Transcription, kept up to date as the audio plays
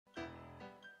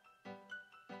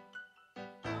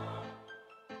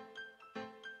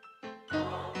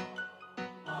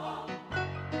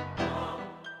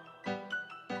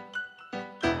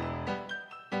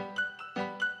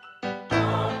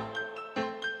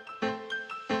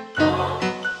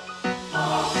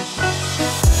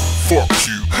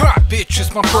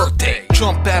it's my birthday.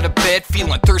 Jump out of bed,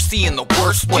 feeling thirsty in the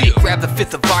worst way. Grab the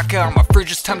fifth of vodka on my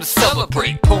fridge, it's time to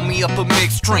celebrate. Pull me up a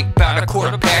mixed drink, about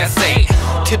 8:15.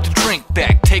 Tip the drink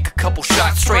back, take a couple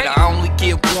shots straight. I only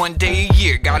get one day a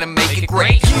year, gotta make it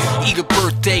great. Eat a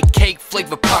birthday cake,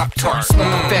 flavor Pop-Tart.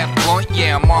 Smoke a fat blunt,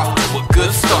 yeah, I'm off to a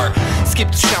good start.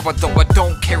 Skip the shower though, I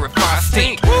don't care if I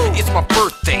stink. It's my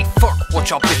birthday, fuck what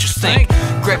y'all bitches think.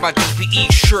 Grab my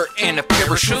DPE shirt and a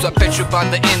pair of shoes. I bet you by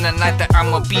the end of the night that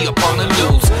I'ma be up on the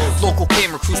news. Local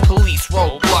camera crews, police,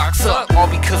 roadblocks up, all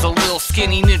because a little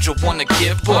skinny ninja wanna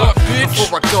get bucked.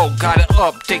 Before I go, gotta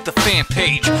update the fan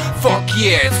page. Fuck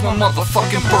yeah, it's my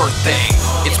motherfucking birthday.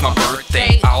 It's my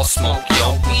birthday, I'll smoke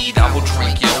your weed, I will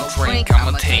drink your drink.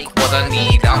 I'ma take what I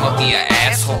need, I'ma be an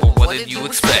asshole, but what did you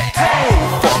expect?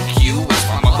 Fuck you, it's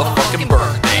my motherfucking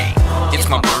birthday. It's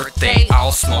my birthday,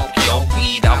 I'll smoke your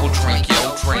weed, I will drink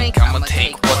your drink. I'ma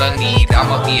take what I need,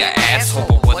 I'ma be an asshole,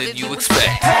 but what did you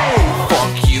expect?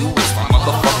 Fuck you, it's my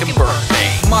motherfucking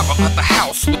birthday. Mama at the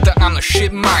house with the I'm the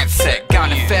shit mindset.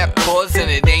 Got a fat buzz and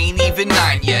it ain't even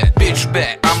 9 yet. Bitch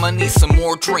bet, I'ma need some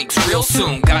more drinks real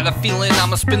soon. Got a feeling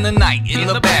I'ma spend the night in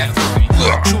the bathroom.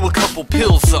 Chew a couple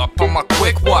pills up on my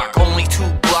quick walk. Only 2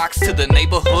 blocks to the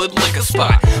neighborhood liquor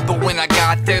spot. But when I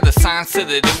got there, the sign said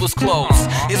that it was closed.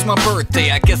 It's my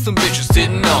birthday, I guess some bitches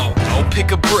didn't know. I'll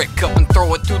pick a brick up and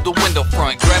throw it through the window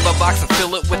front. Grab a box and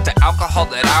fill it with the alcohol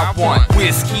that I want.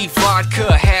 Whiskey,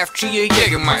 vodka, half G of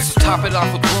Jägermeister. So top it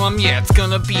off with rum, yeah, it's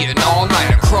gonna be an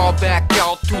all-nighter. Crawl back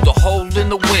out through the hole in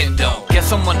the window.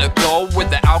 Guess I'm gonna go where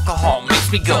the alcohol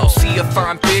makes me go. See a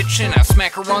fine bitch and I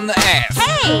smack her on the ass.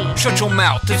 Hey! Shut your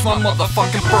mouth, it's my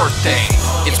motherfucking birthday.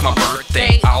 It's my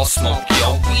birthday, I'll smoke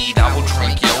your weed, I will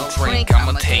drink your drink.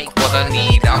 I'ma take what I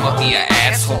need, I'ma be an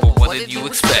asshole, but what did you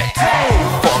expect?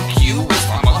 Fuck you, it's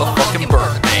my motherfucking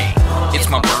birthday. It's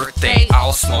my birthday,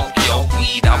 I'll smoke your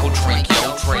weed, I will drink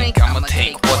your drink. I'ma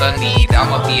take what I need,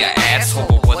 I'ma be an asshole,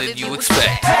 but what did you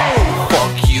expect?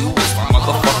 Fuck you, it's my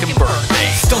motherfucking birthday.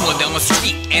 Stumbling down the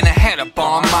street and I had a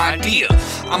bomb idea.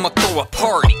 I'ma throw a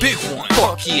party, big one,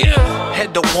 fuck yeah.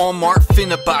 Head to Walmart,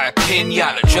 finna buy a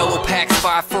pinata. Jello packs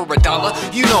 5 for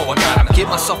 $1, you know I got 'em. Get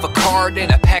myself a card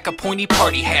and a pack of pointy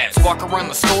party hats. Walk around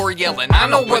the store yelling, I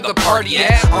know where the party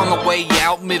at. On the way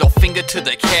out, middle finger to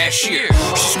the cashier.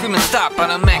 She's screaming stop, but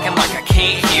I'm acting like I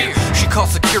can't hear. She called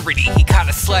security, he caught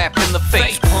a slap in the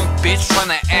face. Punk bitch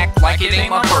trying to act like it ain't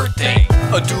my birthday.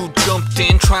 A dude jumped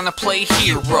in trying to play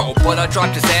hero, but I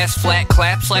dropped his ass flat,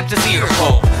 slapped his ear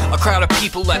hole. A crowd of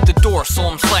people at the door saw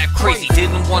him slap crazy.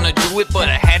 Didn't wanna do it, but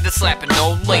I had to slap an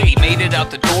old lady. Made it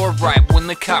out the door right when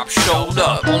the cops showed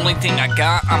up. Only thing I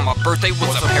got on my birthday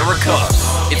was a pair of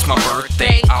cuffs. It's my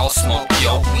birthday, I'll smoke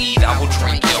your weed, I will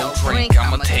drink your drink.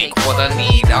 I'ma take what I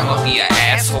need, I'ma be an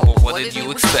asshole, but what did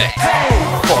you expect?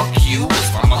 Fuck you,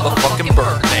 it's my motherfucking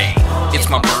birthday. It's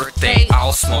my birthday,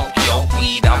 I'll smoke your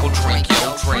weed, I will drink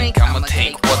your drink. I'ma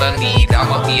take what I need,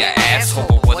 I'ma be an asshole,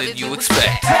 but what did you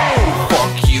expect?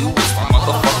 Fuck you, it's my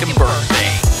motherfucking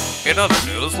birthday. In other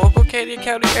news, local Canyon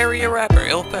County area rapper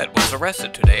Ill-Fed was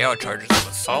arrested today on charges of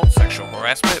assault, sexual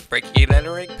harassment, breaking and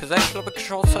entering, possession of a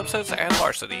controlled substance, and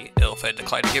larceny. Ill-Fed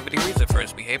declined to give any reason for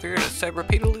his behavior and instead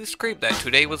repeatedly screamed that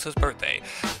today was his birthday.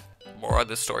 More on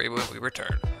this story when we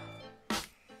return.